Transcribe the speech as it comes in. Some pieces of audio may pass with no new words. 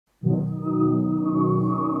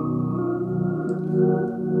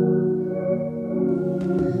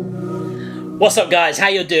What's up guys, how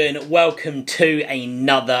you doing? Welcome to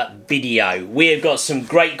another video. We have got some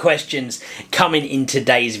great questions coming in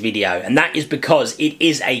today's video, and that is because it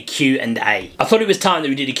is a Q&A. I thought it was time that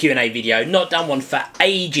we did a Q&A video, not done one for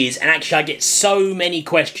ages, and actually I get so many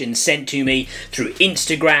questions sent to me through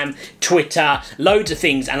Instagram, Twitter, loads of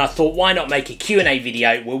things, and I thought why not make a Q&A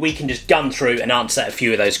video where we can just gun through and answer a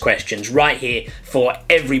few of those questions right here for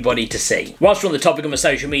everybody to see. Whilst we're on the topic of my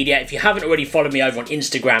social media, if you haven't already followed me over on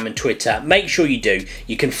Instagram and Twitter, make sure you do.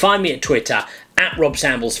 You can find me at Twitter at Rob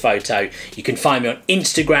Sambles Photo. You can find me on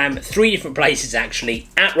Instagram, 3 different places actually,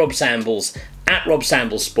 at Rob Sambles, at Rob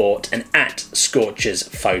Sambles Sport, and at Scorchers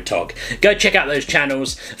Photog. Go check out those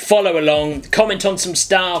channels, follow along, comment on some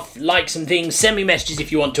stuff, like some things, send me messages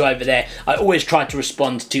if you want to over there. I always try to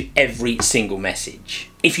respond to every single message.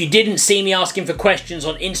 If you didn't see me asking for questions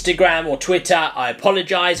on Instagram or Twitter, I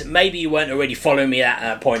apologise. Maybe you weren't already following me at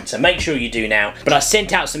that point, so make sure you do now. But I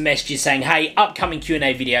sent out some messages saying, hey, upcoming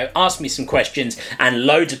Q&A video, ask me some questions, and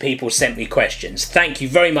loads of people sent me questions. Thank you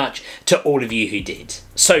very much to all of you who did.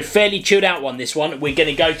 So fairly chilled out one, this one. We're going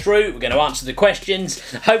to go through, we're going to answer the questions.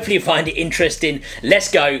 Hopefully you find it interesting.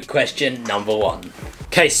 Let's go, question number 1.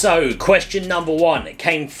 Okay, so question number 1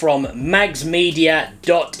 came from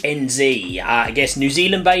magsmedia.nz. I guess New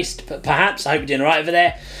Zealand based, perhaps. I hope you're doing all right over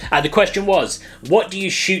there. The question was, what do you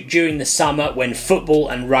shoot during the summer when football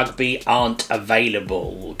and rugby aren't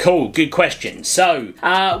available? Cool, good question. So,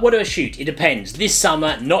 what do I shoot? It depends. This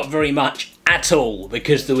summer, not very much at all,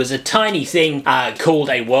 because there was a tiny thing called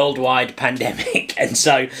a worldwide pandemic, and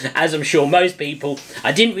so, as I'm sure most people,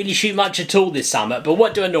 I didn't really shoot much at all this summer. But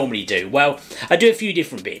what do I normally do? Well, I do a few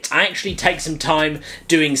different bits. I actually take some time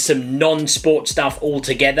doing some non-sport stuff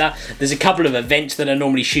altogether. There's a couple of events that I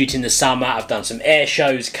normally shoot in the summer. I've done some air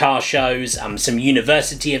shows, car shows, some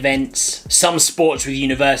university events, some sports with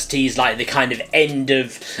universities, like the kind of end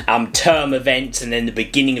of term events, and then the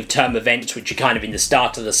beginning of term events, which are kind of in the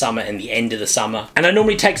start of the summer and the end of the summer. And I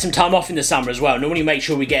normally take some time off in the summer as well. Normally make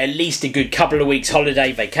sure we get at least a good couple of weeks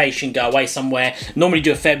holiday, vacation, go away somewhere. Normally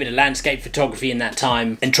do a fair bit of landscape photography in that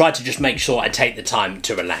time, and try to just make sure I take the time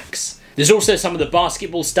to relax. There's also some of the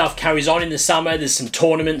basketball stuff carries on in the summer. There's some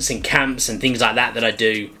tournaments and camps and things like that that I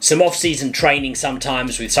do. Some off-season training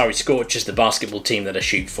sometimes with Surrey Scorchers, the basketball team that I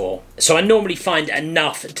shoot for. So I normally find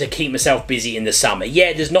enough to keep myself busy in the summer.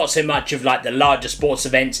 Yeah, there's not so much of like the larger sports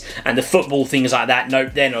events and the football things like that. No,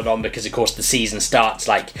 they're not on because of course the season starts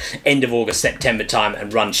like end of August, September time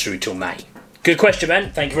and runs through till May. Good question,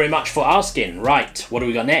 man. Thank you very much for asking. Right, what do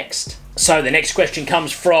we got next? So the next question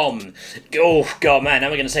comes from, oh god man, how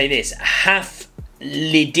am I going to say this?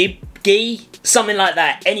 Haflidibgi? Something like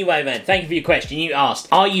that. Anyway, man, thank you for your question. You asked,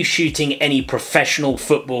 are you shooting any professional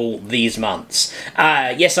football these months?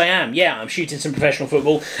 Yes, I am. Yeah, I'm shooting some professional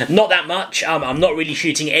football. Not that much. I'm not really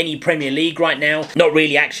shooting any Premier League right now. Not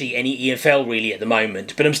really actually any EFL really at the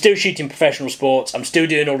moment. But I'm still shooting professional sports. I'm still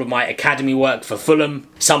doing all of my academy work for Fulham.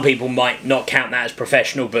 Some people might not count that as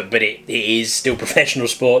professional, but it is still professional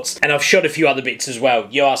sports. And I've shot a few other bits as well.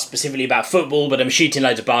 You asked specifically about football, but I'm shooting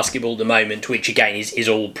loads of basketball at the moment, which again is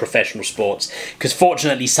all professional sports. Because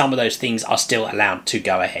fortunately some of those things are still allowed to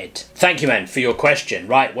go ahead. Thank you, man, for your question.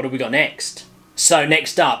 Right, what have we got next? So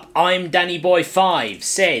next up, I'm DannyBoy5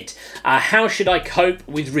 said, how should I cope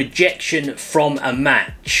with rejection from a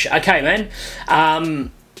match? Okay, man.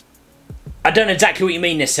 I don't know exactly what you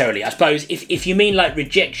mean necessarily. I suppose if you mean like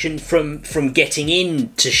rejection from getting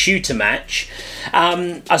in to shoot a match,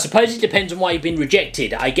 I suppose it depends on why you've been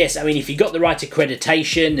rejected. I guess, I mean, if you got the right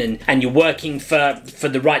accreditation and you're working for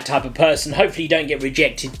the right type of person, hopefully you don't get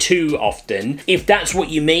rejected too often. If that's what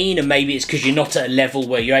you mean, and maybe it's because you're not at a level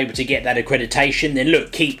where you're able to get that accreditation, then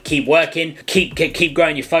look, keep working, keep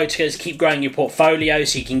growing your photos, keep growing your portfolio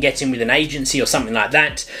so you can get in with an agency or something like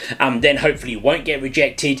that. Then hopefully you won't get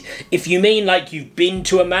rejected. If you mean like you've been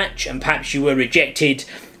to a match and perhaps you were rejected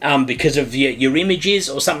because of your images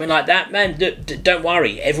or something like that, man, don't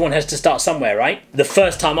worry. Everyone has to start somewhere, right? The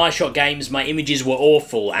first time I shot games, my images were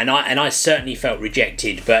awful, and I certainly felt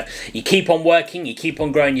rejected. But you keep on working, you keep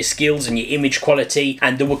on growing your skills and your image quality,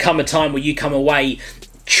 and there will come a time where you come away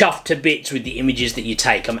chuffed to bits with the images that you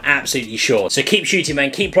take. I'm absolutely sure. So keep shooting,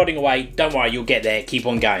 man. Keep plodding away. Don't worry, you'll get there. Keep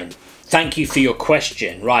on going. Thank you for your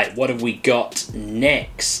question. Right, what have we got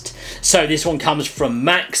next? So this one comes from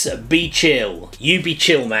Max Be Chill. You be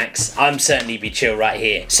chill, Max. I'm certainly be chill right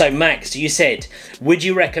here. So Max, you said, would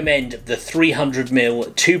you recommend the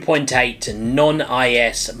 300mm 2.8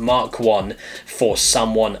 non-IS Mark 1 for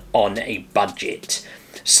someone on a budget?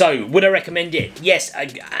 So, would I recommend it? Yes,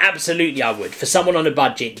 absolutely I would. For someone on a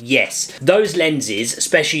budget, yes. Those lenses,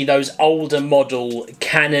 especially those older model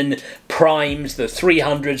Canon primes, the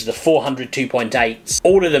 300s, the 400 2.8s,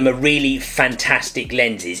 all of them are really fantastic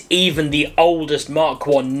lenses. Even the oldest Mark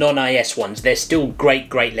 1 non-IS ones, they're still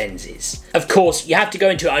great lenses. Of course, you have to go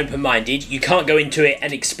into it open-minded. You can't go into it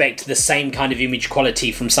and expect the same kind of image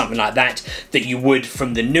quality from something like that you would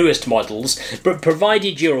from the newest models, but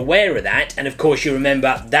provided you're aware of that, and of course you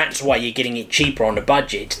remember that's why you're getting it cheaper on a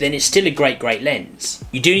budget, then it's still a great lens.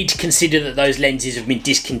 You do need to consider that those lenses have been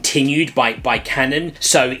discontinued by Canon,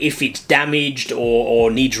 so if it's damaged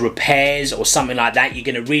or needs repairs or something like that, you're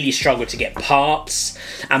going to really struggle to get parts,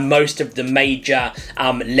 and most of the major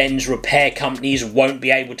lens repair companies won't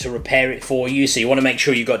be able to repair it for you, so you want to make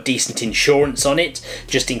sure you've got decent insurance on it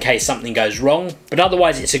just in case something goes wrong. But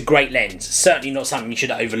otherwise it's a great lens, certainly not something you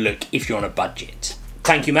should overlook if you're on a budget.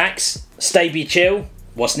 Thank you, Max. Stay be chill.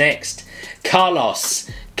 What's next? Carlos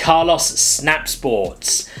Snap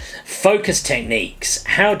Sports. Focus techniques.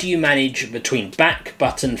 How do you manage between back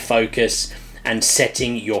button focus and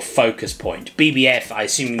setting your focus point? BBF, I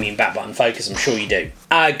assume you mean back button focus, I'm sure you do.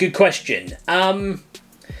 Good question.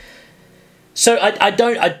 So I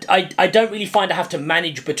don't really find I have to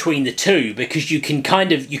manage between the two, because you can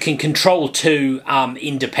control two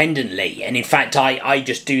independently, and in fact I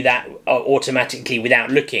just do that automatically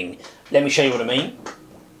without looking. Let me show you what I mean.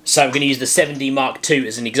 So I'm going to use the 7D Mark II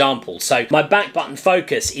as an example. So my back button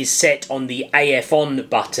focus is set on the AF on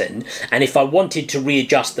button, and if I wanted to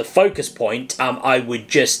readjust the focus point, I would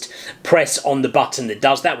just press on the button that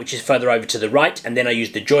does that, which is further over to the right, and then I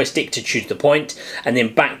use the joystick to choose the point, and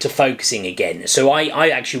then back to focusing again. So I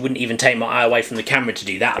actually wouldn't even take my eye away from the camera to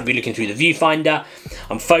do that. I'd be looking through the viewfinder,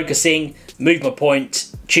 I'm focusing, move my point,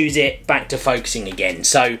 choose it, back to focusing again.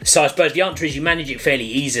 So I suppose the answer is you manage it fairly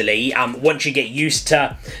easily. Once you get used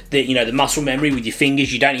to the muscle memory with your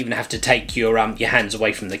fingers, you don't even have to take your hands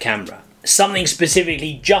away from the camera. Something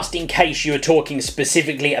specifically, just in case you were talking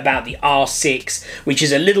specifically about the R6, which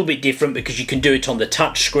is a little bit different because you can do it on the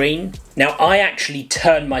touch screen. Now, I actually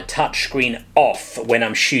turn my touch screen off when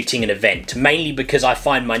I'm shooting an event, mainly because I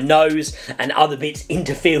find my nose and other bits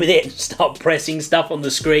interfere with it and start pressing stuff on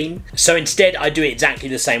the screen. So instead, I do it exactly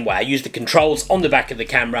the same way. I use the controls on the back of the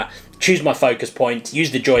camera, choose my focus point,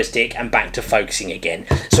 use the joystick, and back to focusing again.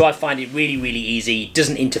 So I find it really easy,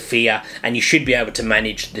 doesn't interfere, and you should be able to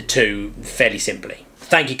manage the two fairly simply.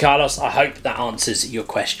 Thank you, Carlos. I hope that answers your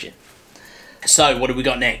question. So what have we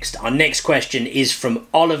got next? Our next question is from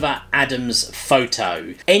Oliver Adams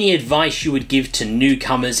Photo. Any advice you would give to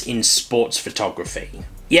newcomers in sports photography?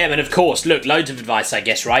 Yeah, and of course, look, loads of advice, I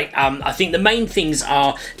guess, right? I think the main things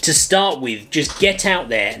are, to start with, just get out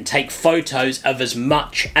there and take photos of as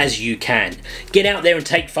much as you can. Get out there and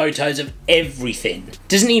take photos of everything.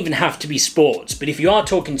 Doesn't even have to be sports, but if you are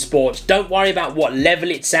talking sports, don't worry about what level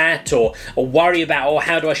it's at, or worry about, oh,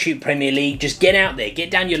 how do I shoot Premier League? Just get out there, get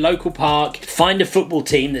down your local park, find a football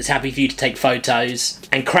team that's happy for you to take photos,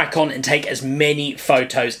 and crack on and take as many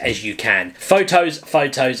photos as you can. Photos.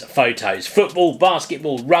 Football,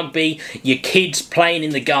 basketball, rugby, your kids playing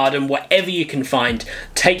in the garden, whatever you can find,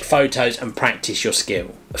 take photos and practice your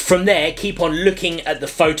skill. From there, keep on looking at the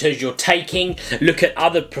photos you're taking, look at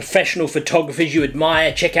other professional photographers you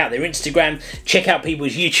admire, check out their Instagram, check out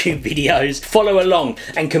people's YouTube videos, follow along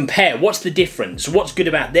and compare. What's the difference? What's good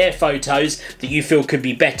about their photos that you feel could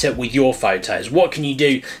be better with your photos? What can you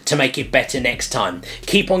do to make it better next time?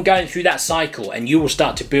 Keep on going through that cycle and you will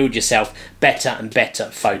start to build yourself better and better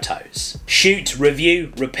photos. Shoot,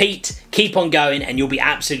 review, repeat, keep on going and you'll be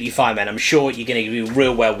absolutely fine, man. I'm sure you're going to do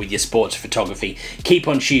real well with your sports photography. Keep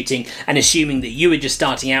on shooting, and assuming that you were just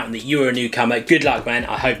starting out and that you were a newcomer, good luck, man.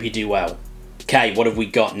 I hope you do well. Okay, what have we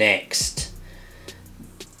got next?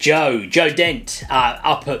 Joe Dent,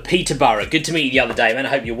 up at Peterborough. Good to meet you the other day, man. I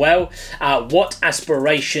hope you're well. What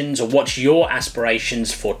aspirations, or what's your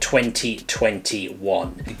aspirations for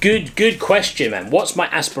 2021? Good question, man. What's my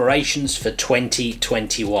aspirations for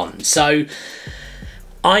 2021? So,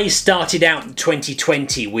 I started out in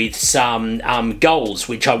 2020 with some goals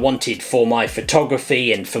which I wanted for my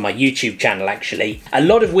photography and for my YouTube channel, actually. A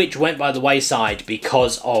lot of which went by the wayside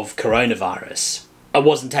because of coronavirus. I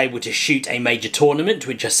wasn't able to shoot a major tournament,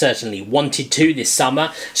 which I certainly wanted to this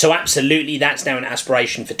summer, so absolutely that's now an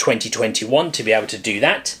aspiration for 2021 to be able to do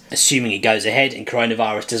that, assuming it goes ahead and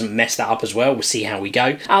coronavirus doesn't mess that up as well. We'll see how we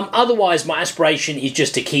go. Otherwise, my aspiration is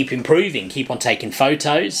just to keep improving, keep on taking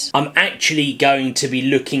photos. I'm actually going to be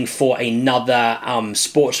looking for another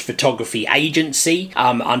sports photography agency.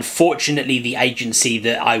 Unfortunately, the agency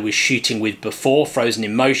that I was shooting with before, Frozen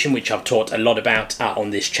in Motion, which I've taught a lot about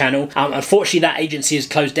on this channel, unfortunately that agency agency has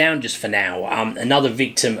closed down just for now. Another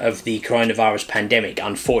victim of the coronavirus pandemic,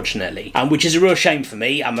 unfortunately, which is a real shame for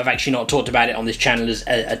me. I've actually not talked about it on this channel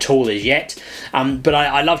at all as yet, but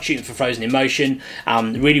I love shooting for Frozen in Motion.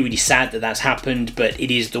 Really sad that that's happened, but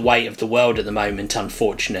it is the way of the world at the moment,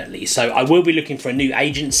 unfortunately. So I will be looking for a new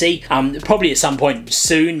agency, probably at some point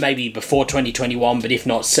soon, maybe before 2021, but if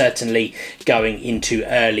not, certainly going into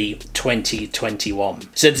early 2021.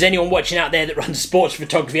 So if there's anyone watching out there that runs a sports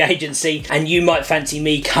photography agency and you might fancy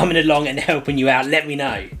me coming along and helping you out, let me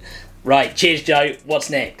know. Right, cheers Joe, what's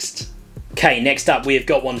next? Okay, next up we've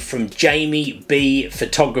got one from Jamie B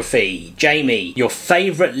Photography. Jamie, your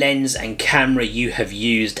favourite lens and camera you have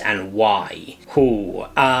used and why?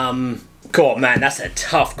 God man, that's a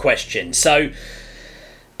tough question. So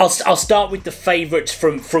I'll start with the favourites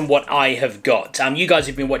from what I have got. You guys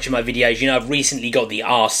have been watching my videos, you know I've recently got the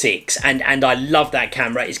R6 and I love that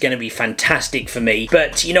camera. It's going to be fantastic for me,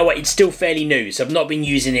 but you know what, it's still fairly new, so I've not been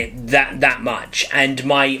using it that much. And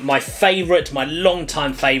my favourite, my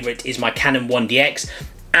long-time favourite is my Canon 1DX.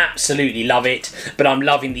 Absolutely love it, but I'm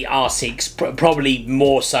loving the R6 probably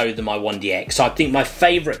more so than my 1DX. So I think my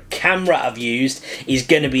favourite camera I've used is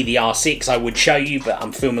going to be the R6. I would show you, but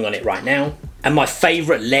I'm filming on it right now. And my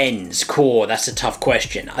favourite lens, that's a tough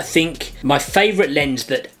question. I think my favourite lens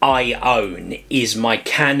that I own is my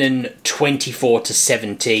Canon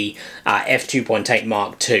 24-70 f2.8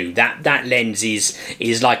 Mark II. That lens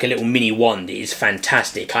is like a little mini wand. It is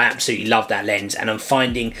fantastic. I absolutely love that lens, and I'm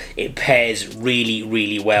finding it pairs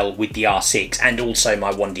really well with the R6 and also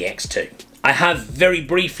my 1DX too. I have very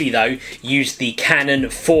briefly though used the Canon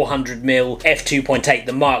 400mm f2.8,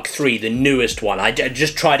 the Mark III, the newest one. I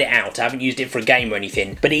just tried it out. I haven't used it for a game or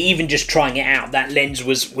anything, but even just trying it out, that lens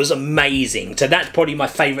was amazing. So that's probably my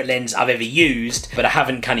favourite lens I've ever used, but I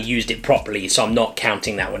haven't kind of used it properly, so I'm not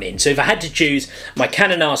counting that one in. So if I had to choose my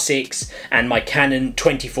Canon R6 and my Canon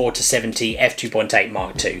 24-70 f2.8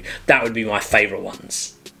 Mark II, that would be my favourite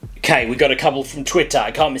ones. Okay, we got a couple from Twitter.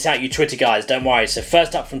 I can't miss out you Twitter guys, don't worry. So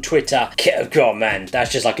first up from Twitter, God man,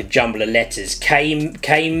 that's just like a jumble of letters.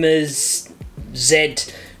 Kamers Z.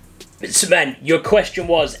 So man, your question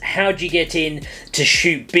was, how do you get in to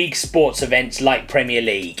shoot big sports events like Premier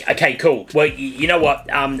League? Okay, cool. Well, you know what?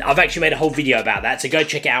 I've actually made a whole video about that, so go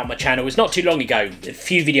check it out on my channel. It's not too long ago, a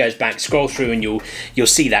few videos back. Scroll through and you'll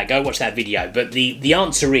see that. Go watch that video. But the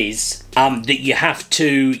answer is that you have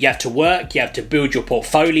to work, you have to build your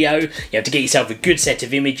portfolio, you have to get yourself a good set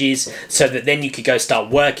of images so that then you could go start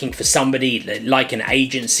working for somebody like an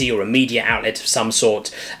agency or a media outlet of some sort,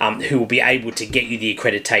 who will be able to get you the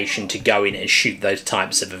accreditation to go in and shoot those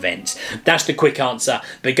types of events. That's the quick answer,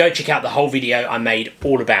 but go check out the whole video I made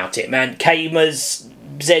all about it, man. Kamers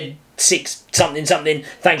Z6 something,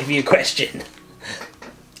 thank you for your question.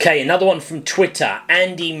 Okay, another one from Twitter,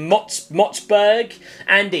 Andy Motzberg.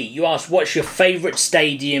 Andy, you asked, what's your favourite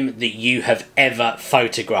stadium that you have ever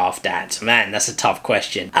photographed at? Man, that's a tough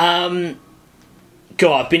question.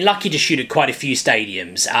 God, I've been lucky to shoot at quite a few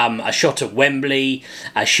stadiums. I shot at Wembley,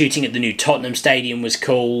 shooting at the new Tottenham Stadium was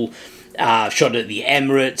cool. Shot at the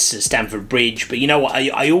Emirates, at Stamford Bridge, but you know what,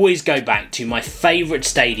 I always go back to my favourite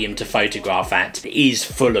stadium to photograph at is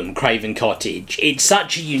Fulham, Craven Cottage. It's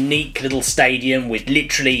such a unique little stadium with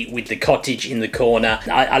the cottage in the corner.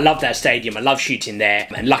 I love that stadium, I love shooting there,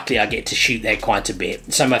 and luckily I get to shoot there quite a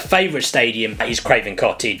bit. So my favourite stadium is Craven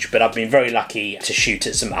Cottage, but I've been very lucky to shoot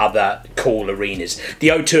at some other cool arenas. The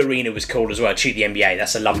O2 Arena was cool as well, to shoot the NBA,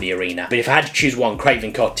 that's a lovely arena. But if I had to choose one,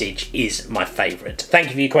 Craven Cottage is my favourite. Thank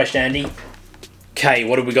you for your question, Andy. Okay,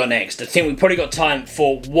 what have we got next? I think we've probably got time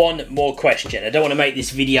for one more question. I don't want to make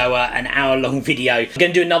this video an hour-long video. I'm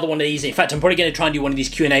going to do another one of these. In fact, I'm probably going to try and do one of these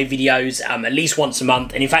Q&A videos at least once a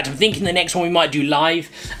month. And in fact, I'm thinking the next one we might do live,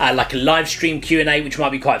 like a live stream Q&A, which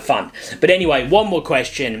might be quite fun. But anyway, one more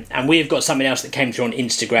question, and we've got something else that came through on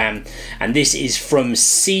Instagram, and this is from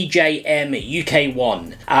CJM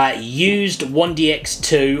UK1. Used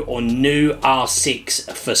 1DX2 or new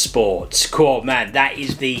R6 for sports? Cool, man, that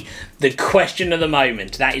is the question of the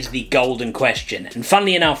moment. That is the golden question. And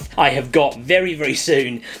funnily enough, I have got very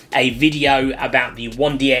soon a video about the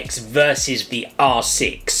 1DX versus the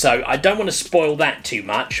R6. So I don't want to spoil that too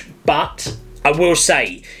much, but I will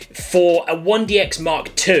say, for a 1DX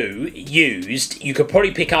Mark II used, you could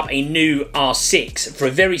probably pick up a new R6 for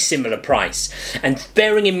a very similar price. And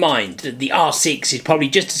bearing in mind that the R6 is probably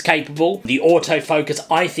just as capable, the autofocus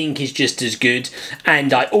I think is just as good,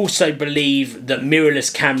 and I also believe that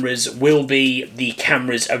mirrorless cameras will be the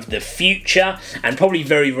cameras of the future, and probably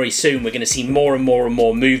very soon we're going to see more and more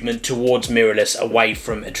movement towards mirrorless away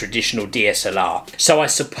from a traditional DSLR. So I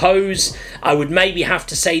suppose I would maybe have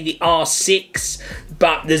to say the R6 R6,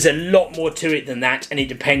 but there's a lot more to it than that, and it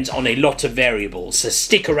depends on a lot of variables. So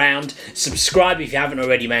stick around, subscribe if you haven't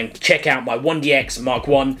already, man. Check out my 1DX Mark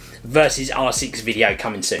 1 versus R6 video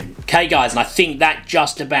coming soon. Okay guys, and I think that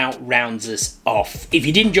just about rounds us off. If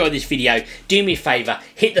you did enjoy this video, do me a favour,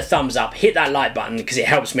 hit the thumbs up, hit that like button, because it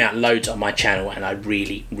helps me out loads on my channel, and I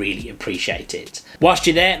really, really appreciate it. Whilst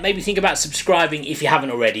you're there, maybe think about subscribing if you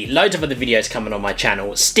haven't already. Loads of other videos coming on my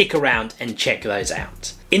channel. Stick around and check those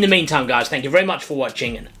out. In the meantime guys, thank you very much for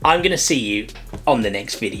watching, and I'm going to see you on the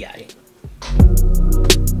next video.